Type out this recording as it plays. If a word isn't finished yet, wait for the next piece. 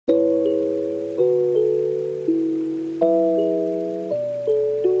Yo,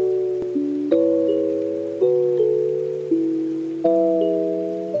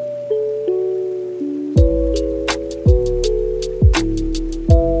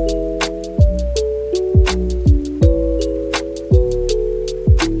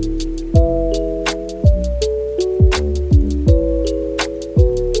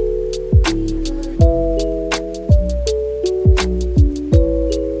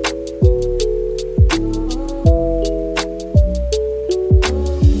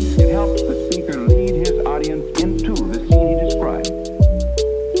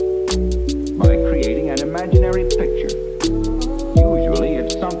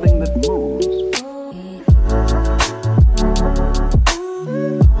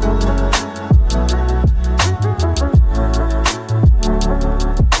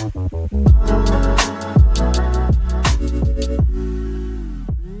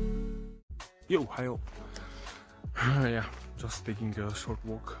 hi all. Yeah, just taking a short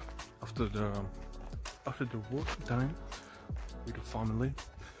walk after the work time with the family,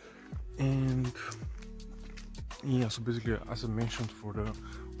 and yeah, so basically, as I mentioned, for the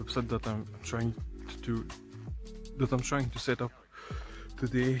website that I'm trying to set up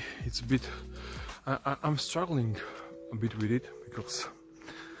today, it's a bit I'm struggling a bit with it because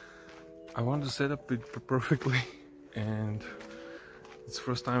I want to set up it perfectly, and it's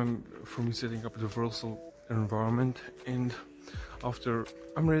first time for me setting up the virtual environment. And after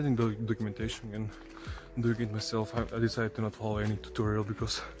I'm reading the documentation and doing it myself, I decided to not follow any tutorial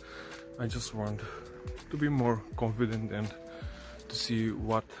because I just want to be more confident and to see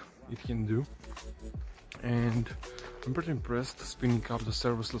what it can do. And I'm pretty impressed. Spinning up the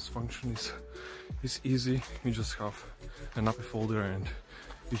serviceless function is easy. You just have an API folder, and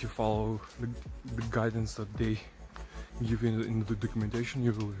if you follow the guidance that they give you in the documentation,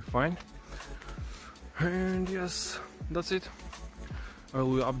 you will be fine. And yes, that's it. I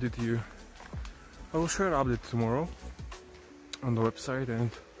will update you. I will share an update tomorrow on the website.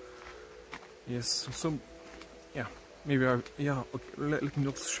 And yes, so yeah, maybe okay, let me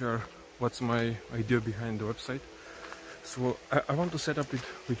also share what's my idea behind the website. So I want to set up it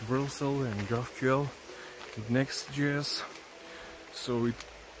with Vercel and GraphQL with Next.js, so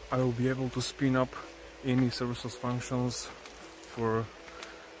I will be able to spin up any services functions for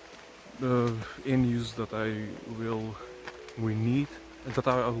the end use that I will need.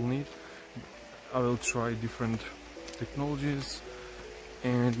 I will try different technologies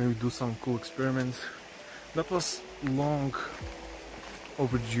and maybe do some cool experiments. That was long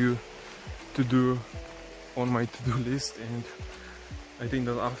overdue to do on my to-do list, and I think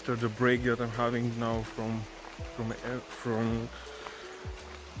that after the break that I'm having now from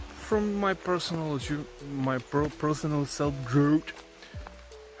my personal self-growth,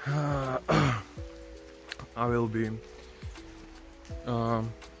 I will be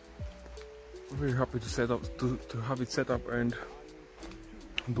very happy to have it set up and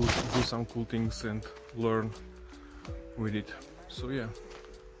do some cool things and learn with it. So yeah,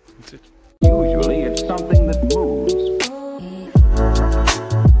 that's it. Usually it's something that moves.